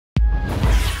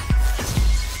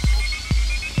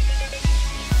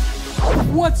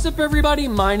What's up, everybody?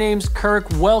 My name's Kirk.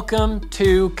 Welcome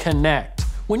to Konnect.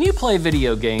 When you play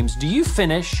video games, do you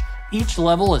finish each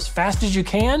level as fast as you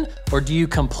can, or do you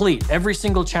complete every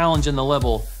single challenge in the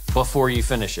level before you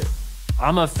finish it?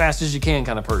 I'm a fast as you can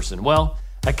kind of person. Well,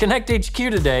 at Konnect HQ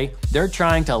today, they're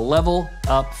trying to level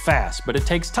up fast, but it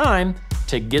takes time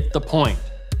to get the point.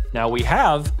 Now we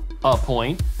have a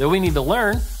point that we need to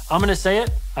learn. I'm gonna say it.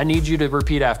 I need you to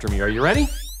repeat after me. Are you ready?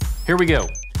 Here we go.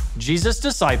 Jesus'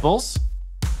 disciples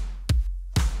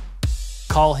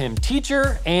call him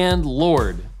teacher and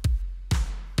Lord.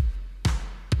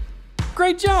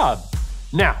 Great job.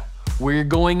 Now, we're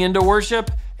going into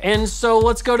worship, and so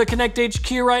let's go to Konnect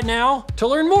HQ right now to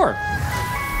learn more.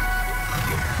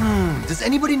 Does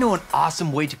anybody know an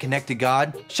awesome way to connect to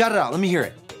God? Shout it out, let me hear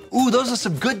it. Ooh, those are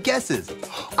some good guesses.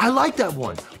 I like that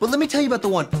one, but let me tell you about the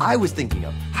one I was thinking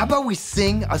of. How about we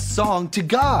sing a song to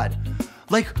God?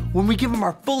 Like when we give him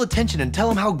our full attention and tell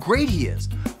him how great he is.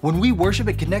 When we worship,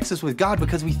 it connects us with God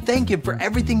because we thank him for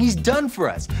everything he's done for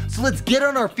us. So let's get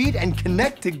on our feet and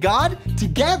connect to God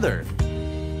together.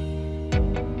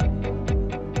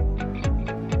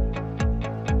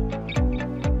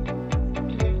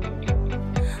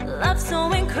 Love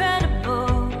so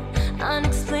incredible,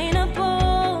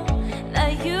 unexplainable,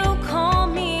 that you call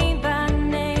me by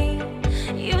name.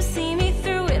 You see me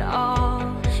through it all,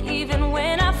 even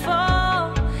when I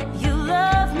fall. You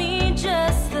love me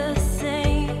just the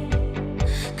same.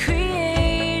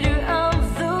 Creator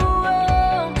of the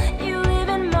world, you live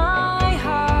in my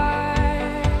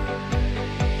heart.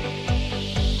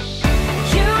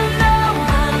 You know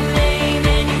my name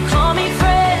and you call me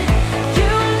friend. You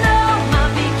know my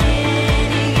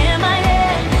beginning and my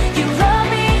end. You love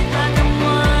me like I'm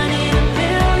one in a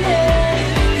million.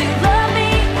 You love me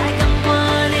like I'm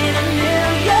one in a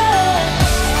million.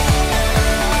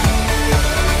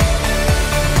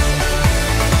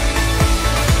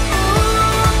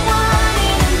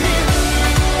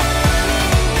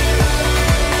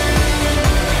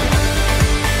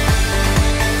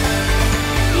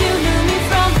 You knew me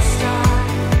from the start,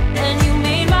 and you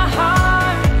made my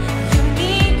heart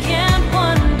unique and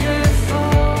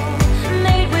wonderful.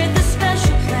 Made with a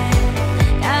special plan,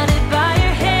 guided by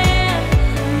your hand.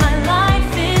 My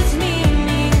life is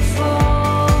meaningful.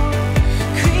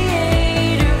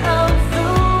 Creator of the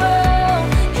world,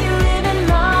 you live in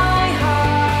my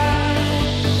heart.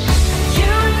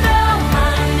 You know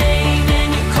my name and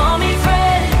you call me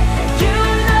friend. You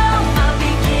know my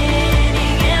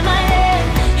beginning and my end.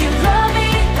 You love me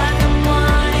like I'm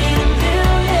one in a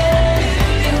million.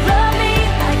 You love me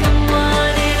like I'm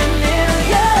one in a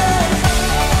million.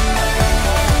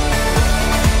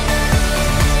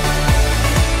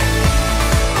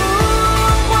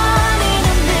 Ooh, one in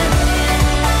a million.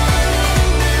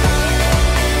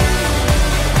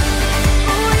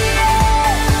 Ooh,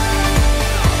 yeah.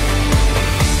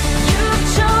 You've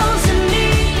chosen me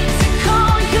to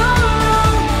call your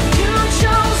own. You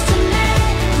chose to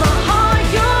make my heart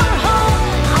your home.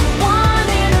 I'm one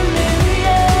in a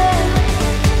million.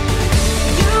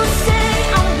 You say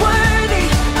I'm worthy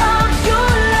of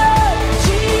your love.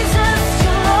 Jesus,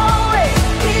 you'll always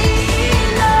be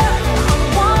enough. I'm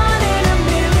one in a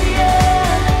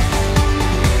million.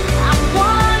 I'm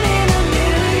one in a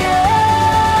million.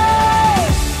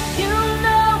 You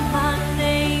know my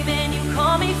name and you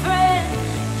call me friend.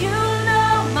 You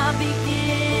know my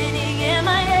beginning and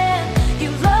my end. You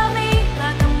love me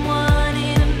like I'm one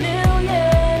in a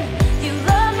million. You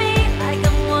love me like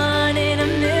I'm one in a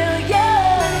million.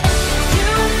 You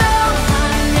know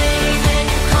my name and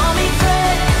you call me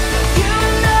friend. You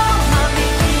know my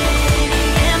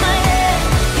beginning and my end.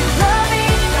 You love me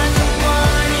like I'm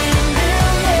one in a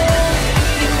million.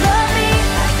 You love me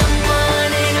like I'm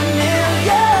one in a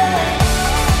million.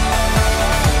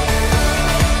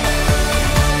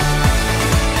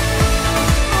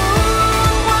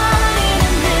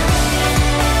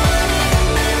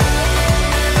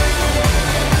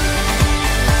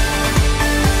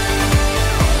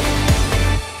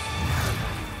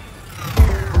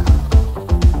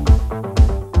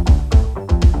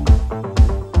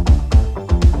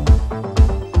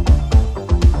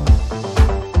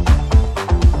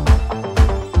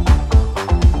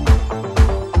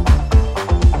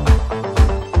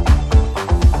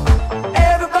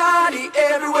 Everybody,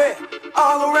 everywhere,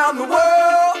 all around the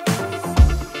world.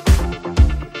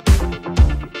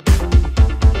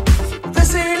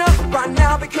 This ain't up right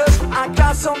now because I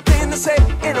got something to say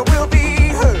and it will be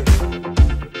heard.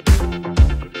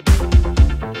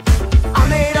 I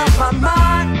made up my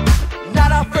mind,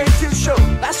 not afraid to show.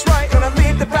 That's right, gonna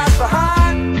leave the past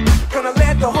behind. Gonna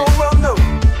let the whole world know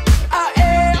I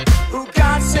am who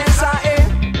God says I am.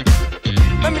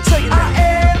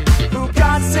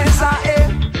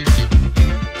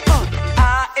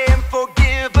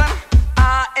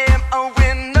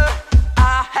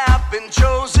 been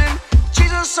chosen.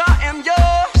 Jesus, I am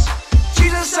yours.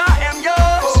 Jesus, I am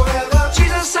yours. Forever.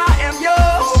 Jesus, I am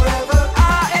yours. Forever.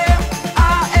 I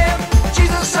am.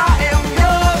 Jesus, I am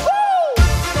yours.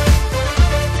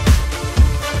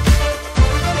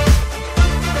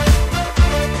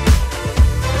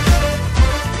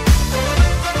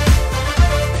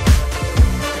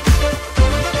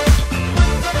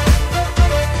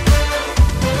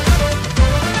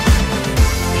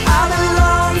 I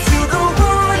belong to the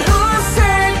one who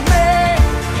saved me.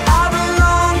 I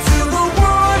belong to the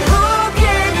one who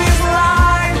gave his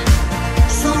life.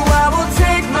 So I will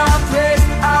take my place.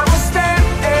 I will stand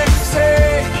and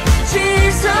say,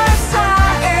 Jesus, I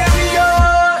am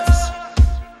yours.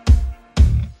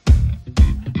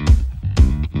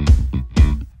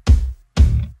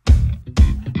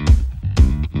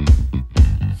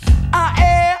 I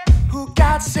am who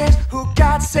God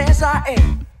says I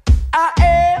am. I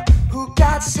am who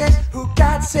God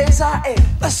says I am.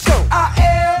 Let's go. I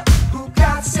am who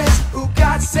God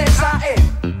says I am.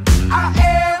 I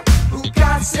am who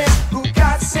God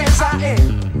says I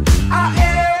am. I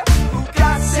am who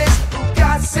God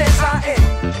says I am.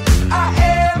 I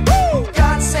am who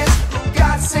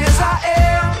God says I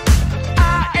am. I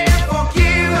am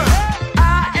forgiven. I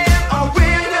am a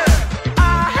winner. I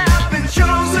have been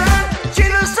chosen.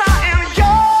 Jesus, I am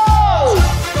yours.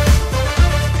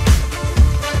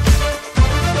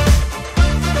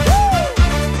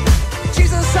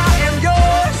 Jesus, I am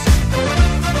yours.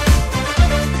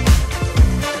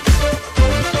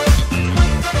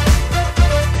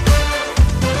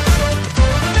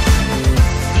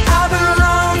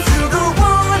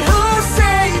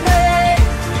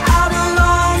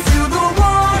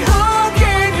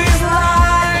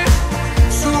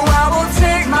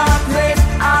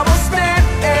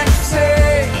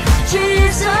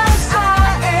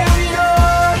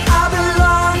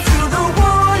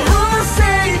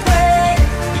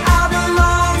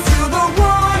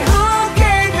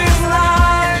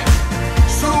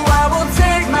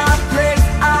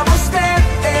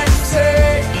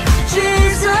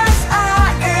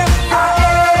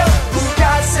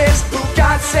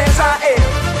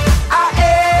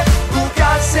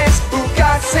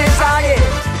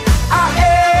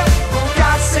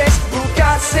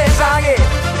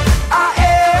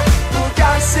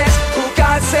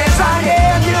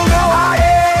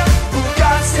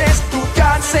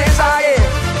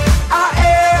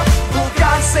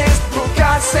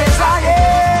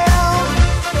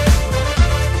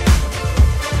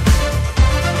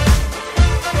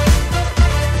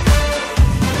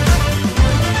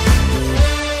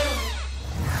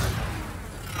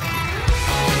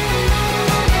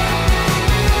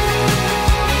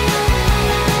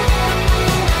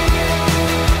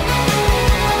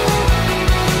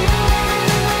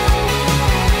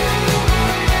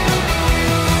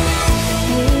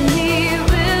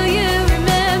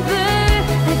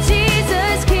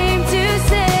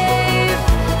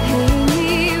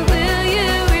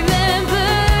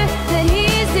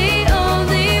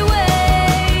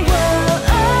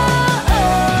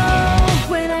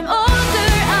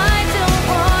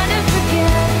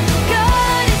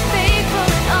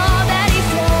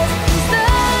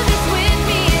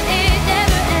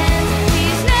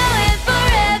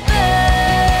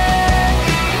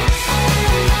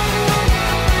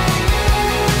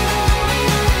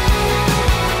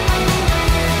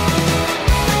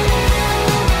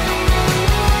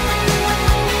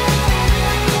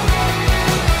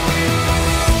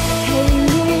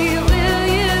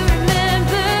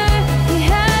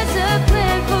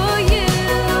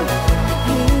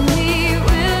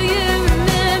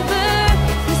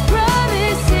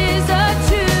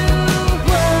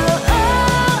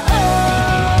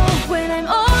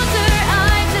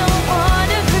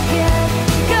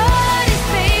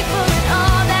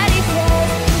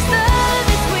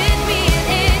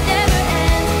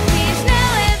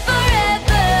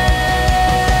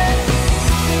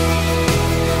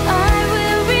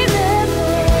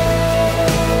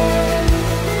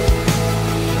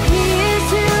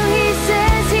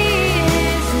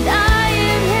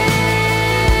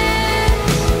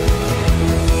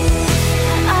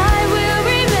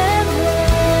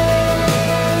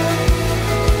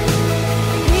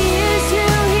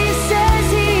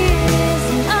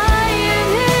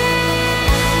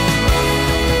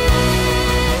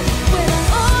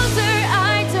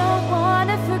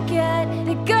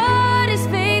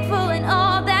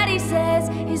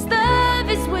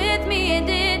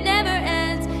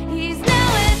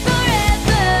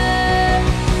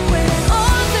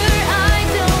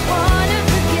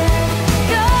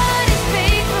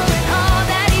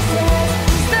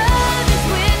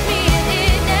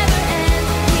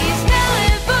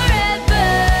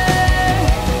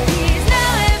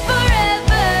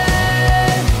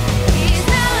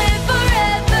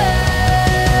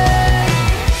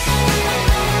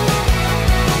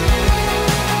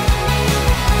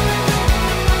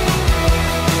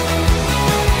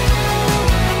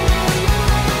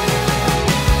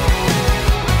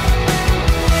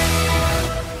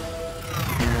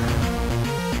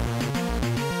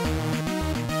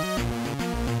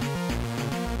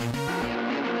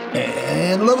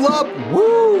 And level up.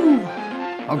 Woo!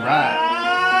 All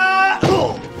right.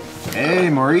 Hey,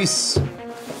 Maurice.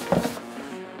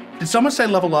 Did someone say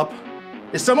level up?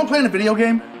 Is someone playing a video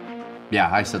game?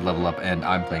 Yeah, I said level up, and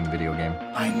I'm playing a video game.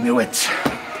 I knew it.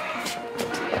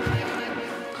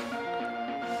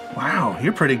 Wow,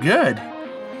 you're pretty good.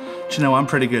 But you know, I'm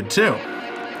pretty good too.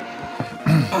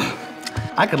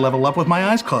 I could level up with my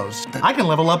eyes closed. I can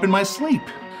level up in my sleep.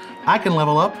 I can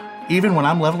level up even when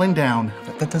I'm leveling down.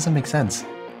 That doesn't make sense.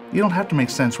 You don't have to make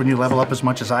sense when you level up as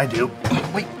much as I do.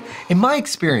 Wait, in my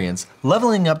experience,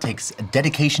 leveling up takes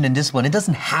dedication and discipline. It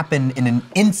doesn't happen in an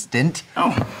instant.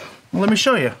 Oh, well, let me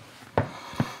show you.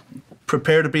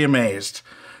 Prepare to be amazed.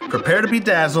 Prepare to be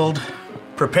dazzled.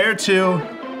 Prepare to...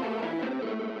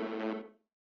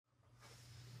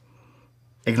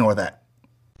 Ignore that.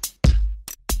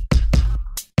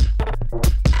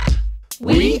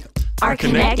 We are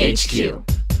Konnect HQ.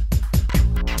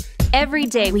 Every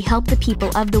day we help the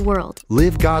people of the world.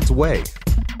 Live God's way.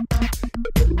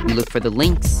 We look for the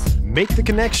links. Make the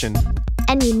connection.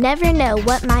 And you never know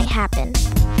what might happen.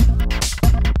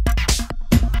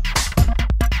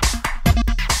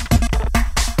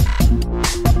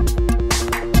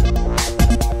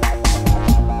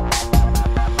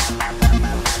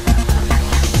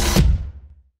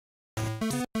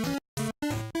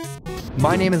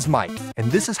 My name is Mike,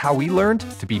 and this is how we learned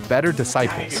to be better If you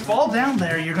disciples. fall down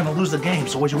there, you're gonna lose the game.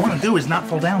 So what you wanna do is not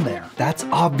fall down there. That's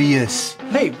obvious.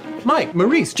 Hey, Mike,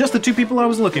 Maurice, just the two people I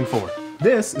was looking for.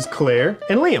 This is Claire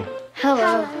and Liam.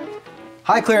 Hello.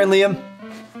 Hi, Claire and Liam.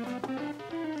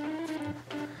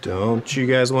 Don't you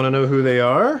guys want to know who they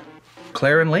are?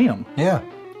 Claire and Liam. Yeah.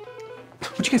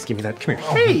 Would you guys give me that? Come here.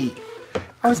 Hey!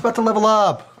 I was about to level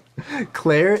up.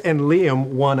 Claire and Liam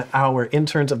won our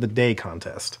Interns of the Day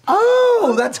contest.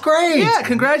 Oh, that's great. Yeah,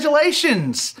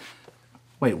 congratulations!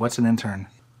 Wait, what's an intern?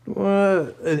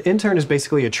 An intern is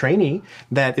basically a trainee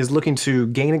that is looking to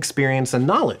gain experience and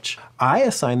knowledge. I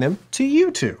assign them to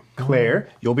you two. Claire,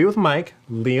 you'll be with Mike.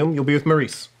 Liam, you'll be with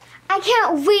Maurice. I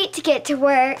can't wait to get to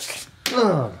work.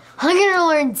 I'm gonna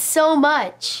learn so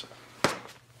much.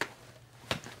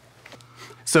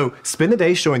 So spend the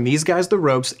day showing these guys the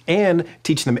ropes and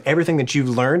teach them everything that you've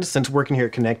learned since working here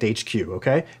at Konnect HQ,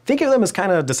 okay? Think of them as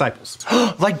kind of disciples.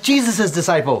 Like Jesus'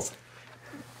 disciples.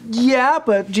 Yeah,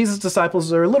 but Jesus'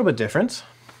 disciples are a little bit different.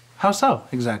 How so,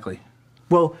 exactly?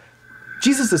 Well,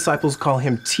 Jesus' disciples call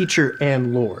him teacher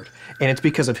and Lord. And it's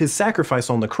because of his sacrifice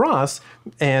on the cross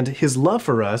and his love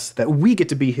for us that we get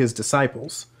to be his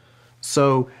disciples.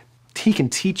 So he can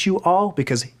teach you all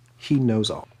because he knows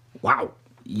all. Wow.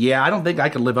 Yeah, I don't think I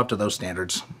could live up to those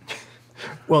standards.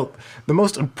 Well, the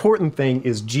most important thing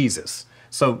is Jesus.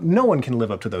 So no one can live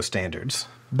up to those standards.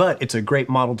 But it's a great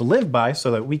model to live by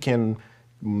so that we can,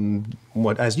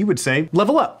 what, as you would say,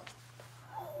 level up.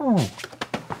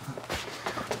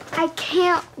 I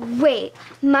can't wait.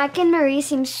 Mike and Marie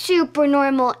seem super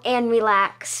normal and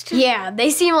relaxed. Yeah,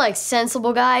 they seem like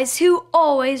sensible guys who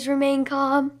always remain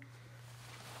calm.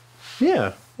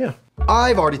 Yeah.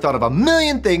 I've already thought of a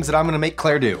million things that I'm gonna make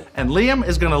Claire do. And Liam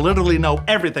is gonna literally know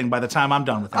everything by the time I'm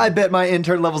done with him. I bet my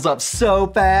intern levels up so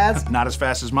fast. Not as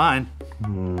fast as mine.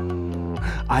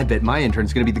 I bet my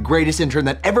intern's gonna be the greatest intern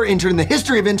that ever interned in the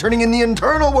history of interning in the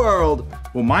internal world.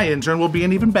 Well, my intern will be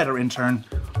an even better intern.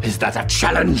 Is that a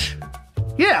challenge?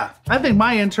 Yeah, I think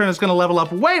my intern is gonna level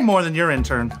up way more than your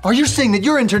intern. Are you saying that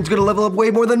your intern's gonna level up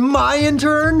way more than my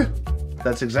intern?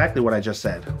 That's exactly what I just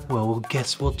said. Well,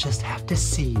 guess we'll just have to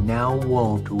see now,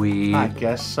 won't we? I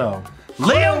guess so.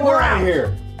 Liam, we're out of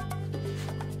here.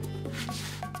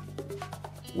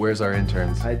 Where's our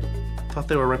interns? I thought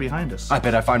they were right behind us. I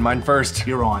bet I find mine first.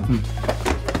 You're on.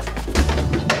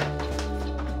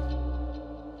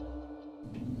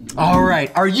 All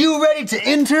right, are you ready to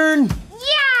intern?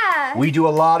 Yeah! We do a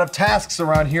lot of tasks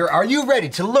around here. Are you ready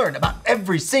to learn about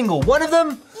every single one of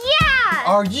them? Yeah!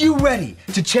 Are you ready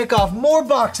to check off more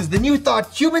boxes than you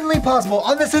thought humanly possible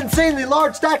on this insanely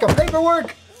large stack of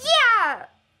paperwork? Yeah!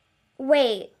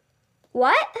 Wait,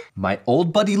 what? My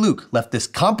old buddy Luke left this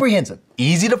comprehensive,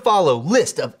 easy to follow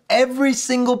list of every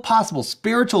single possible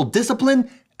spiritual discipline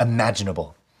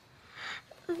imaginable.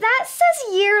 That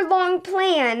says year-long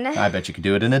plan. I bet you could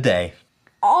do it in a day.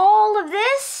 All of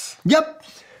this? Yep.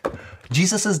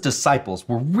 Jesus' disciples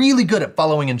were really good at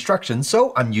following instructions,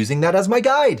 so I'm using that as my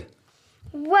guide.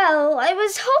 Well, I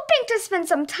was hoping to spend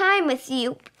some time with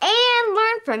you and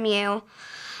learn from you.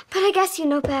 But I guess you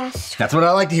know best. That's what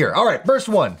I like to hear. All right, verse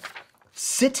 1.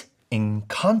 Sit in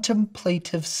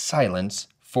contemplative silence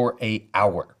for an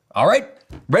hour. All right,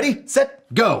 ready, set,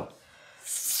 go.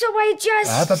 So I just...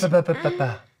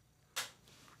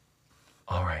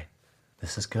 All right,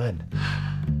 this is good.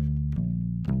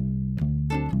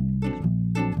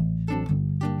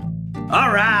 All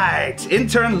right,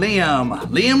 intern Liam.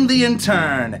 Liam the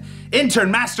intern. Intern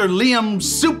Master Liam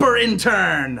Super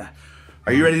Intern.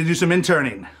 Are you ready to do some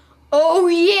interning? Oh,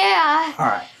 yeah. All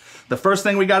right. The first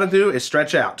thing we got to do is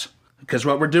stretch out. Because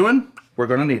what we're doing, we're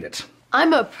going to need it.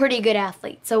 I'm a pretty good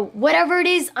athlete, so whatever it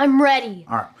is, I'm ready.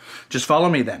 All right. Just follow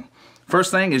me then.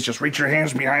 First thing is just reach your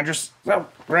hands behind yourself.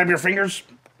 Grab your fingers.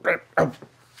 Oh.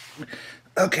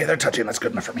 Okay, they're touching. That's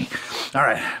good enough for me. All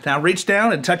right. Now reach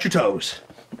down and touch your toes.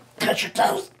 Touch your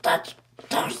toes. Touch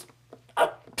toes.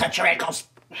 Oh, touch your ankles.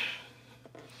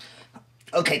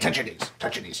 Okay, touch your knees.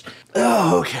 Touch your knees.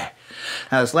 Oh, okay.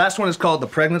 Now this last one is called the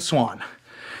pregnant swan.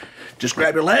 Just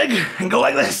grab your leg and go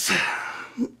like this.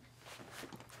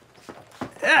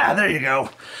 Yeah, there you go.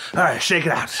 All right, shake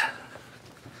it out.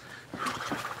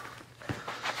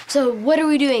 So what are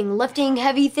we doing? Lifting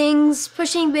heavy things?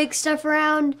 Pushing big stuff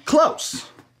around? Close,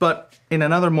 but in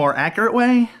another more accurate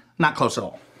way, not close at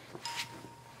all.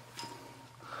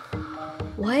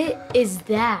 What is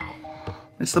that?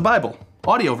 It's the Bible,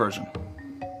 audio version.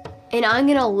 And I'm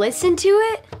gonna listen to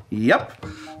it? Yep,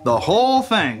 the whole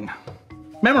thing.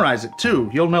 Memorize it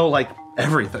too. You'll know like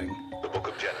everything. The book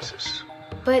of Genesis.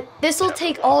 But this'll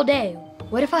take all day.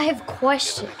 What if I have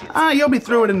questions? You'll be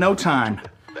through it in no time.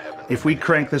 If we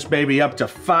crank this baby up to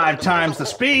 5 times the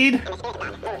speed.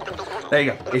 There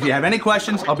you go. If you have any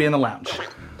questions, I'll be in the lounge.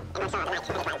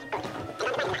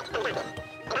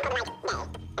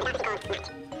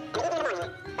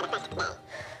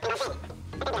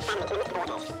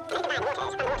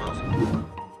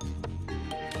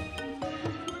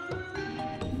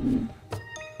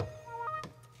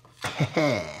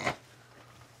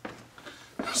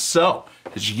 So,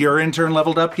 is your intern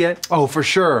leveled up yet? Oh, for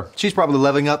sure. She's probably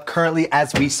leveling up currently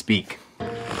as we speak.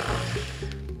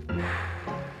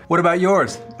 What about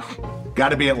yours?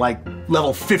 Gotta be at like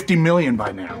level 50 million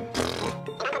by now.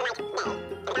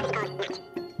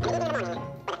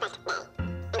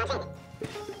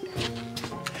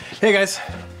 Hey guys.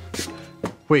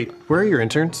 Wait, where are your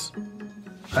interns?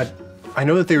 I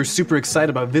know that they were super excited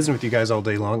about visiting with you guys all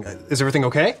day long. Is everything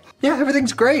okay? Yeah,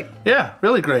 everything's great. Yeah,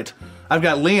 really great. I've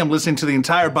got Liam listening to the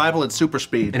entire Bible at super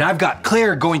speed. And I've got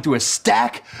Claire going through a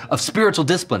stack of spiritual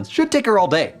disciplines. Should take her all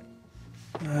day.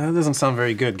 That doesn't sound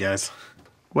very good, guys.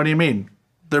 What do you mean?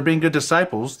 They're being good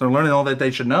disciples. They're learning all that they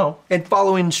should know. And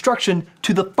following instruction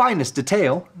to the finest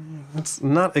detail. That's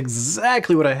not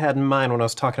exactly what I had in mind when I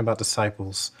was talking about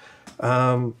disciples.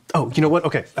 Oh, you know what?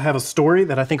 Okay, I have a story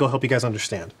that I think will help you guys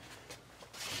understand.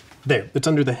 There, it's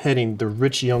under the heading, The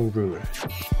Rich Young Ruler.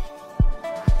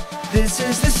 This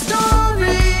is the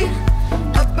story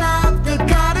about the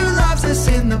God who loves us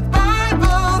in the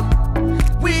Bible.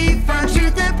 We find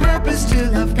truth and purpose to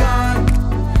love God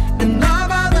and love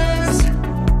others.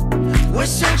 We're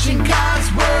searching God's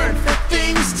word for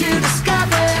things to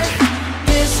discover.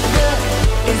 This book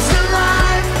is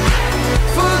alive,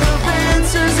 full of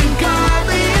answers and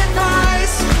godly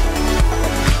advice.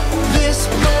 This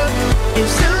book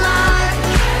is alive.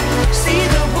 See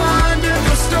the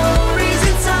wonderful stories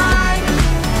inside.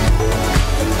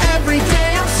 Every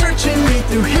day I'm searching, read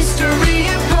through history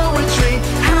and poetry.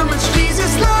 How much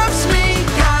Jesus loves me.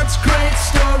 God's great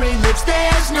story lives.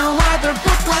 There's no other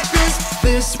book like this.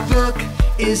 This book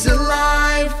is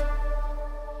alive.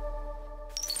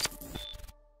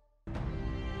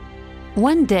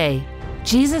 One day,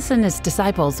 Jesus and his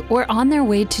disciples were on their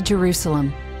way to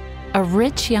Jerusalem. A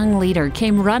rich young leader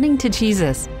came running to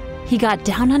Jesus. He got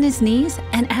down on his knees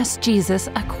and asked Jesus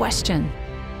a question.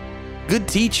 Good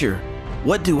teacher,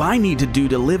 what do I need to do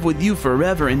to live with you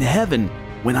forever in heaven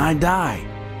when I die?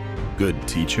 Good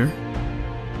teacher?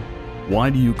 Why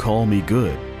do you call me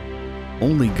good?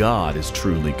 Only God is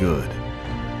truly good.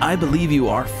 I believe you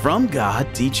are from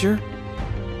God, teacher.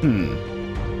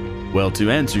 Well,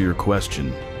 to answer your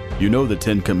question, you know the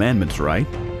 10 Commandments, right?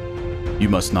 You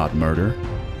must not murder.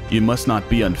 You must not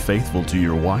be unfaithful to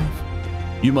your wife.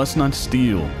 You must not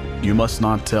steal. You must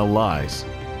not tell lies.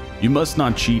 You must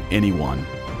not cheat anyone.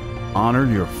 Honor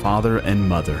your father and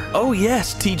mother. Oh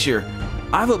yes, teacher.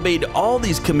 I've obeyed all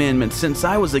these commandments since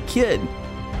I was a kid.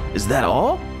 Is that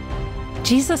all?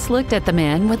 Jesus looked at the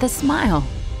man with a smile.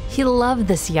 He loved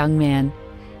this young man.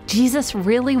 Jesus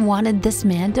really wanted this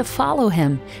man to follow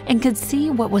him and could see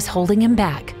what was holding him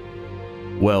back.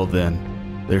 Well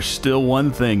then, there's still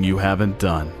one thing you haven't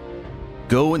done.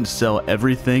 Go and sell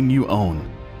everything you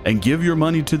own and give your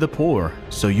money to the poor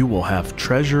so you will have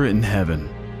treasure in heaven.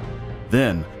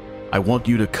 Then I want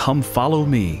you to come follow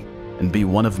me and be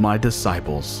one of my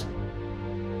disciples.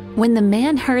 When the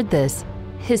man heard this,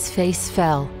 his face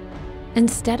fell.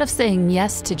 Instead of saying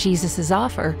yes to Jesus'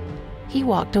 offer, he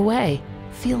walked away,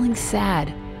 feeling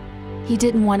sad. He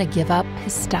didn't want to give up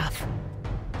his stuff.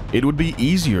 It would be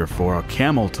easier for a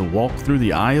camel to walk through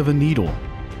the eye of a needle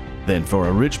than for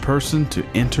a rich person to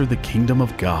enter the kingdom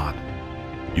of God.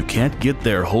 You can't get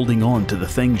there holding on to the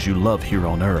things you love here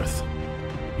on earth.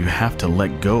 You have to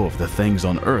let go of the things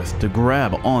on earth to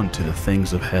grab onto the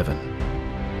things of heaven.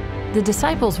 The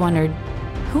disciples wondered,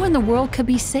 who in the world could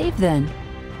be saved then?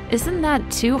 Isn't that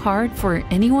too hard for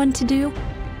anyone to do?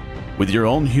 With your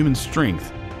own human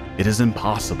strength, it is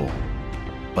impossible.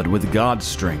 But with God's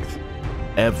strength,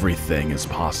 everything is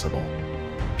possible.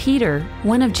 Peter,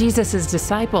 one of Jesus'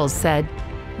 disciples, said,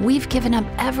 "We've given up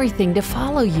everything to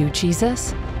follow you,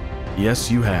 Jesus."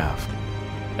 Yes, you have.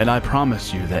 And I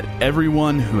promise you that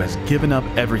everyone who has given up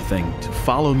everything to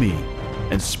follow me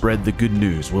and spread the good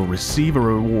news will receive a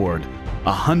reward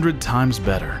 100 times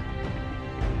better.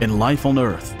 In life on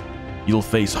earth, you'll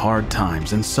face hard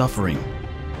times and suffering,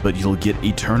 but you'll get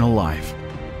eternal life.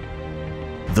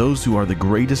 Those who are the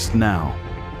greatest now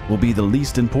will be the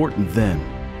least important then.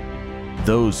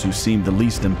 Those who seem the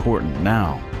least important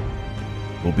now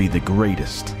will be the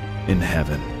greatest in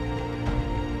heaven.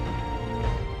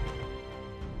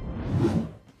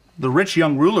 The rich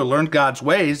young ruler learned God's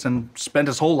ways and spent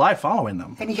his whole life following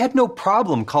them. And he had no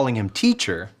problem calling him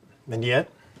teacher. And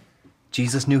yet,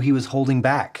 Jesus knew he was holding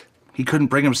back. He couldn't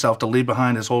bring himself to leave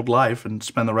behind his old life and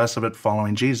spend the rest of it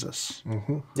following Jesus.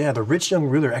 Yeah, the rich young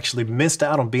ruler actually missed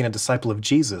out on being a disciple of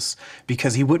Jesus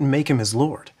because he wouldn't make him his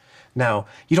Lord. Now,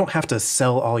 you don't have to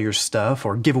sell all your stuff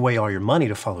or give away all your money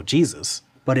to follow Jesus.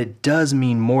 But it does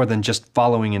mean more than just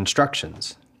following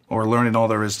instructions. Or learning all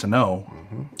there is to know.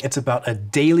 It's about a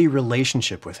daily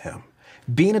relationship with him.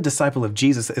 Being a disciple of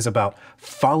Jesus is about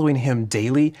following him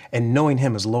daily and knowing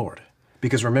him as Lord.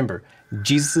 Because remember,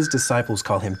 Jesus' disciples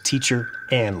call him teacher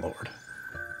and Lord.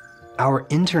 Our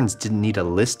interns didn't need a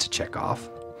list to check off.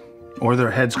 Or their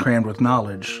heads crammed with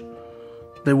knowledge.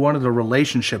 They wanted a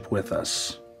relationship with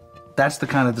us. That's the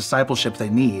kind of discipleship they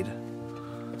need.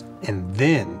 And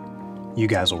then you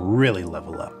guys will really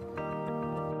level up.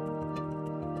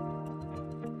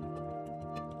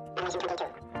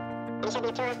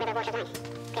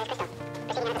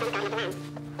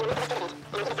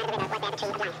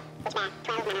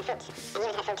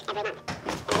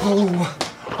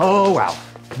 Oh, wow.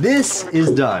 This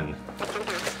is done.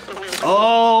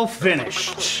 All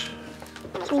finished.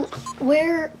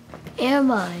 Where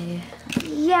am I?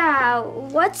 Yeah,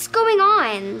 what's going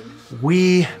on?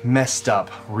 We messed up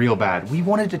real bad. We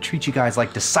wanted to treat you guys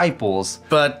like disciples.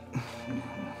 But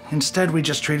instead, we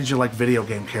just treated you like video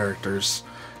game characters.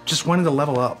 Just wanted to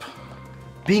level up.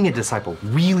 Being a disciple,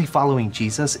 really following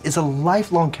Jesus, is a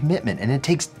lifelong commitment, and it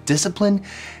takes discipline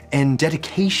and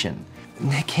dedication.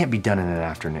 It can't be done in an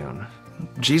afternoon.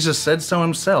 Jesus said so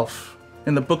himself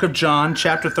in the book of John,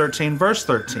 chapter 13, verse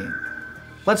 13.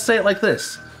 Let's say it like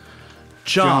this.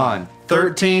 John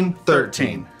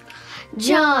 13:13.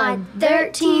 John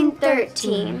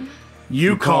 13:13.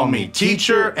 You call me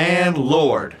teacher and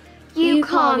Lord. You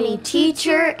call me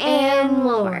teacher and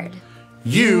Lord.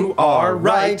 You are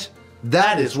right.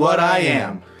 That is what I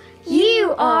am.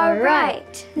 You are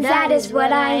right. That is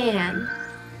what I am.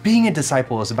 Being a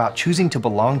disciple is about choosing to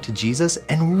belong to Jesus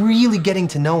and really getting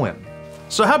to know him.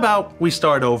 So how about we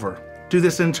start over? Do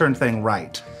this intern thing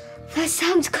right. That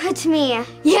sounds good to me.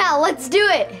 Yeah, let's do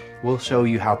it. We'll show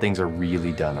you how things are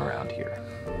really done around here.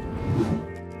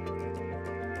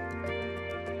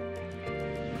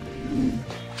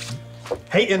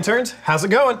 Hey interns, how's it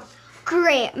going?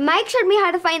 Great. Mike showed me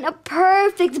how to find a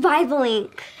perfect Bible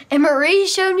ink. And Marie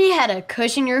showed me how to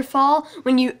cushion your fall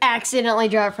when you accidentally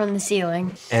drop from the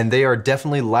ceiling. And they are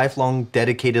definitely lifelong,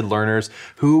 dedicated learners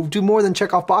who do more than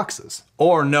check off boxes.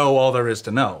 Or know all there is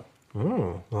to know.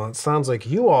 Well, it sounds like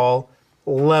you all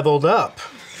leveled up.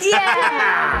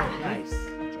 Yeah! Nice.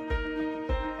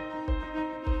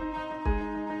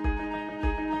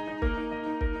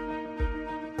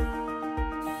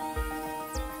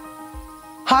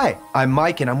 Hi, I'm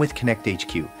Mike and I'm with Konnect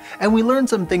HQ. And we learned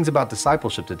some things about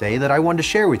discipleship today that I wanted to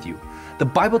share with you. The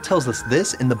Bible tells us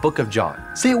this in the book of John.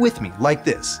 Say it with me, like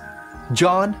this.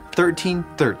 John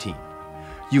 13:13.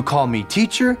 You call me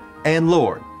teacher and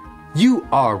Lord. You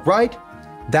are right.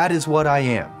 That is what I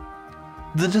am.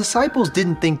 The disciples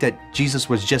didn't think that Jesus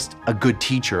was just a good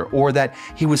teacher or that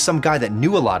he was some guy that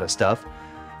knew a lot of stuff.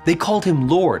 They called him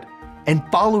Lord and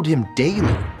followed him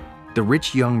daily. The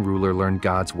rich young ruler learned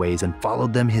God's ways and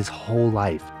followed them his whole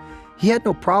life. He had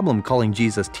no problem calling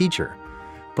Jesus teacher,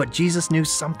 but Jesus knew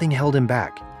something held him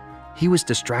back. He was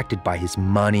distracted by his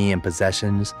money and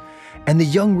possessions, and the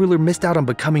young ruler missed out on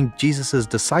becoming Jesus'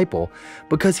 disciple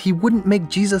because he wouldn't make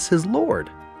Jesus his Lord.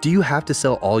 Do you have to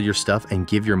sell all your stuff and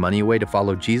give your money away to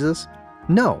follow Jesus?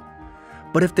 No.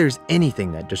 But if there's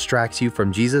anything that distracts you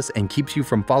from Jesus and keeps you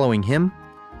from following him,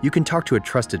 you can talk to a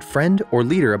trusted friend or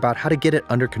leader about how to get it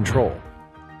under control.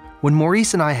 When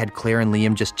Maurice and I had Claire and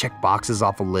Liam just check boxes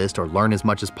off a list or learn as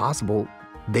much as possible,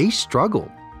 they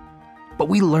struggled. But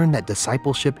we learned that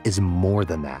discipleship is more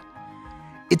than that.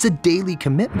 It's a daily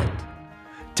commitment.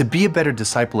 To be a better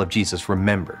disciple of Jesus,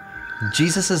 remember,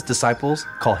 Jesus' disciples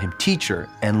call him teacher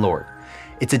and Lord.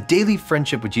 It's a daily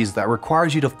friendship with Jesus that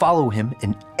requires you to follow him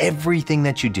in everything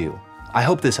that you do. I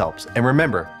hope this helps. And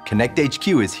remember, Konnect HQ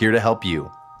is here to help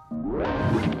you.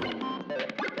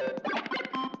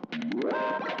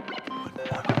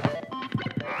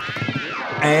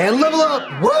 And level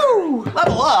up! Woo!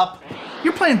 Level up?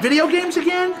 You're playing video games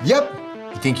again? Yep.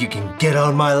 You think you can get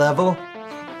on my level?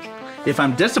 If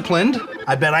I'm disciplined,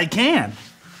 I bet I can.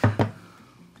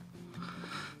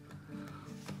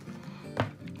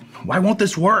 Why won't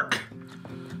this work?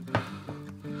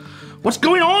 What's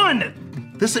going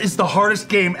on? This is the hardest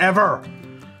game ever.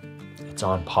 It's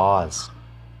on pause.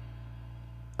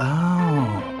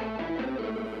 Oh.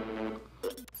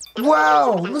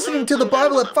 Wow, listening to the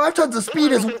Bible at 5 tons of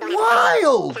speed is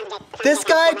wild! This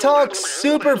guy talks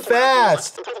super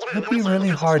fast. It'd be really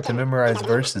hard to memorize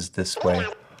verses this way.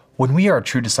 When we are a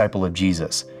true disciple of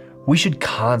Jesus, we should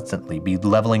constantly be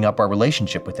leveling up our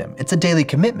relationship with him. It's a daily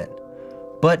commitment.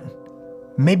 But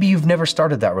maybe you've never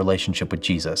started that relationship with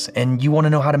Jesus and you want to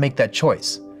know how to make that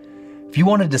choice. If you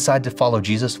want to decide to follow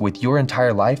Jesus with your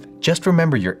entire life, just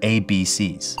remember your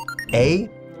ABCs. A,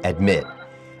 admit.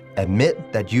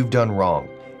 Admit that you've done wrong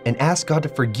and ask God to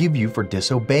forgive you for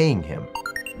disobeying him.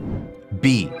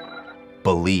 B,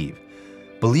 believe.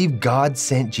 Believe God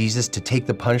sent Jesus to take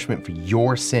the punishment for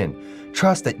your sin.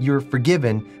 Trust that you're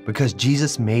forgiven because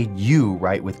Jesus made you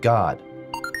right with God.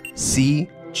 C,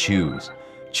 choose.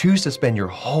 Choose to spend your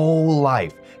whole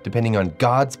life depending on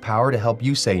God's power to help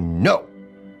you say no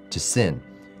to sin.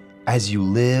 As you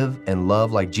live and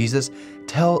love like Jesus,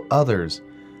 tell others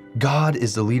God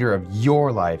is the leader of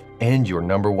your life and your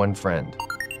 #1 friend.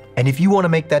 And if you want to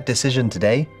make that decision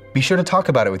today, be sure to talk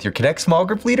about it with your Konnect small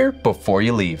group leader before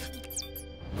you leave.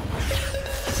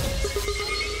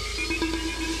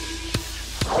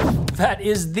 That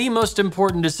is the most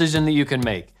important decision that you can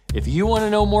make. If you want to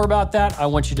know more about that, I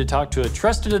want you to talk to a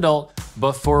trusted adult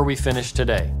before we finish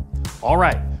today. All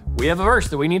right, we have a verse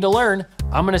that we need to learn.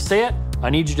 I'm going to say it. I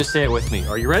need you to say it with me.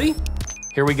 Are you ready?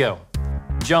 Here we go.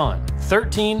 John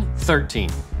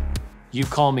 13:13. You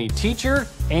call me teacher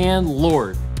and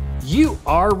Lord. You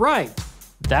are right.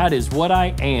 That is what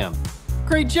I am.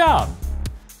 Great job.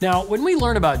 Now, when we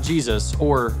learn about Jesus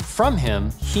or from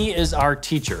him, he is our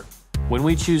teacher. When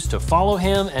we choose to follow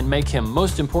him and make him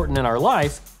most important in our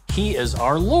life, he is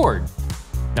our Lord.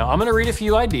 Now, I'm going to read a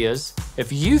few ideas.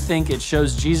 If you think it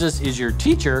shows Jesus is your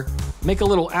teacher, make a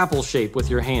little apple shape with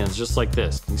your hands, just like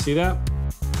this. Can you see that?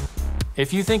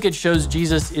 If you think it shows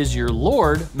Jesus is your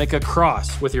Lord, make a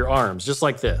cross with your arms, just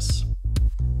like this.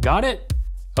 Got it?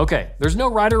 Okay, there's no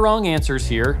right or wrong answers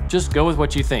here. Just go with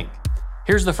what you think.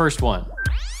 Here's the first one.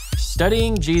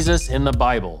 Studying Jesus in the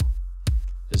Bible.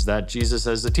 Is that Jesus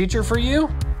as the teacher for you?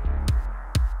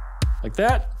 Like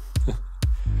that?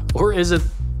 Or is it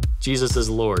Jesus as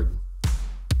Lord?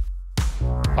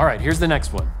 All right, here's the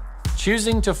next one.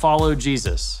 Choosing to follow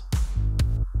Jesus.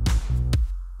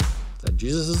 Is that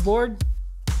Jesus as Lord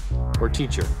or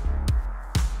teacher?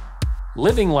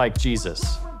 Living like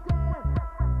Jesus.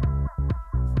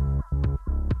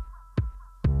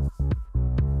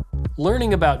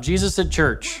 Learning about Jesus at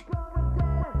church.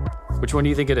 Which one do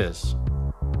you think it is?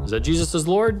 Is that Jesus as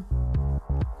Lord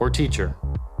or teacher?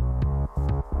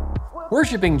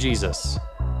 Worshiping Jesus.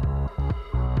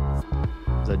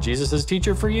 Is that Jesus as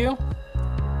teacher for you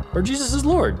or Jesus as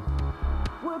Lord?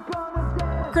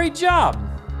 Great job.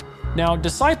 Now,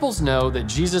 disciples know that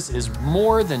Jesus is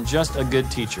more than just a good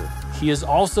teacher. He is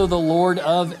also the Lord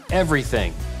of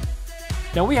everything.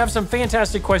 Now, we have some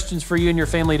fantastic questions for you and your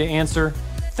family to answer.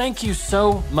 Thank you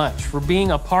so much for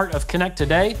being a part of Konnect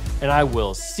today, and I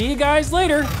will see you guys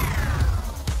later.